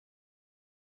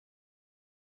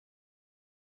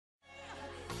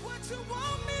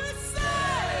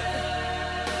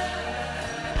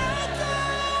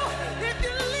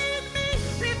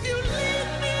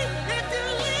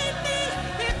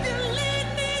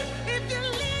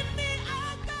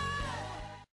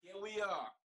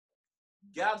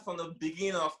God from the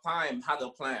beginning of time had a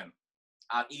plan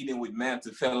at Eden with man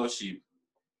to fellowship,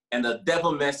 and the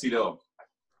devil messed it up.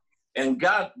 And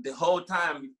God, the whole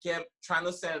time, kept trying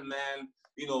to send man,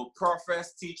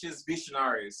 prophets, teachers,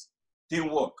 visionaries.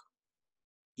 Didn't work.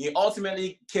 He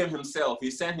ultimately came himself.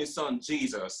 He sent his son,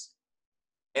 Jesus.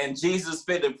 And Jesus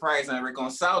paid the price and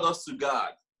reconciled us to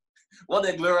God. What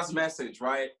a glorious message,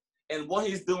 right? And what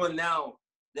he's doing now,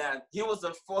 that he was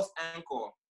the first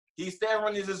anchor. He's still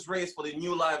running this race for the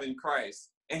new life in Christ.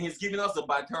 And he's giving us the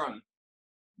baton.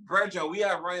 Brethren, we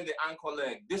are running the anchor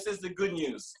leg. This is the good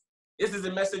news. This is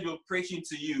the message we're preaching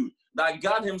to you, that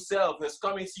God himself has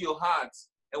come into your hearts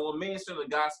and will minister the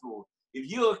gospel. If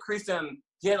you're a Christian,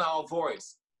 hear our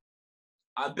voice.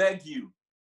 I beg you,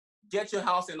 get your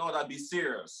house in order, be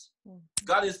serious.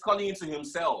 God is calling you to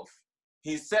himself.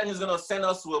 He said he's going to send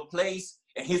us to a place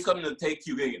and he's coming to take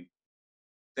you in.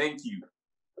 Thank you.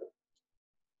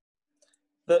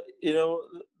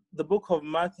 The book of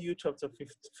Matthew chapter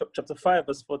 5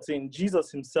 verse 14,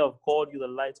 Jesus himself called you the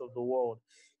light of the world.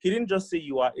 He didn't just say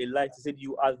you are a light, he said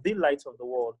you are the light of the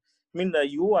world. Meaning that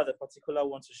you are the particular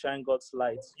one to shine God's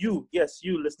light. You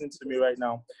listening to me right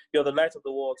now, you're the light of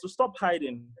the world. So stop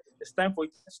hiding. It's time for you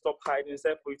to stop hiding. It's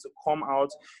time for you to come out.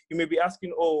 You may be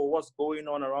asking, oh, what's going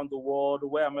on around the world?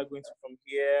 Where am I going to from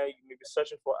here? You may be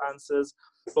searching for answers.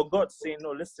 But God's saying,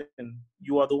 no, listen,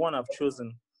 you are the one I've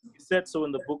chosen. He said so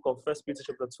in the book of 1 Peter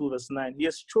chapter 2, verse 9. He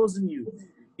has chosen you.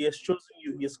 He has chosen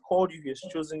you. He has called you. He has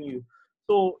chosen you.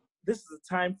 So this is the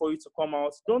time for you to come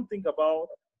out. Don't think about,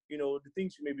 the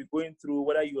things you may be going through,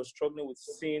 whether you are struggling with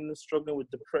sin, struggling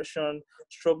with depression,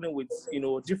 struggling with,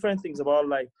 different things about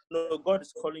life. No, God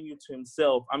is calling you to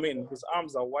himself. I mean, his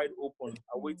arms are wide open,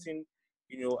 awaiting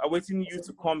you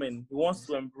to come in. He wants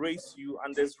to embrace you,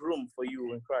 and there's room for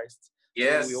you in Christ.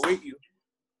 Yes. So we await you.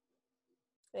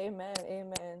 Amen.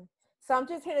 Amen. So I'm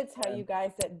just here to tell you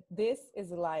guys that this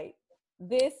is light.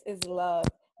 This is love.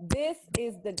 This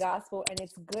is the gospel, and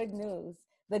it's good news.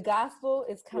 The gospel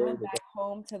is coming back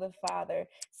home to the Father.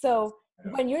 So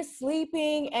when you're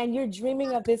sleeping and you're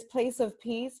dreaming of this place of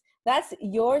peace, that's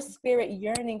your spirit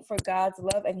yearning for God's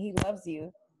love, and he loves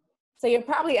you. So you're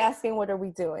probably asking, what are we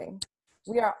doing?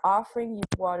 We are offering you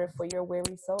water for your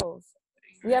weary souls.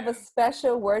 We have a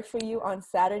special word for you on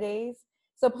Saturdays.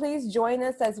 So please join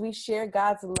us as we share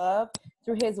God's love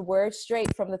through his word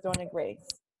straight from the throne of grace.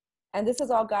 And this is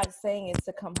all God's saying, is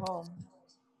to come home.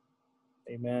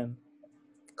 Amen.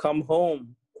 Come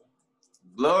home.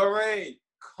 Glory.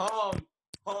 Come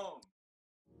home.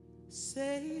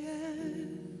 Say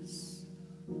yes.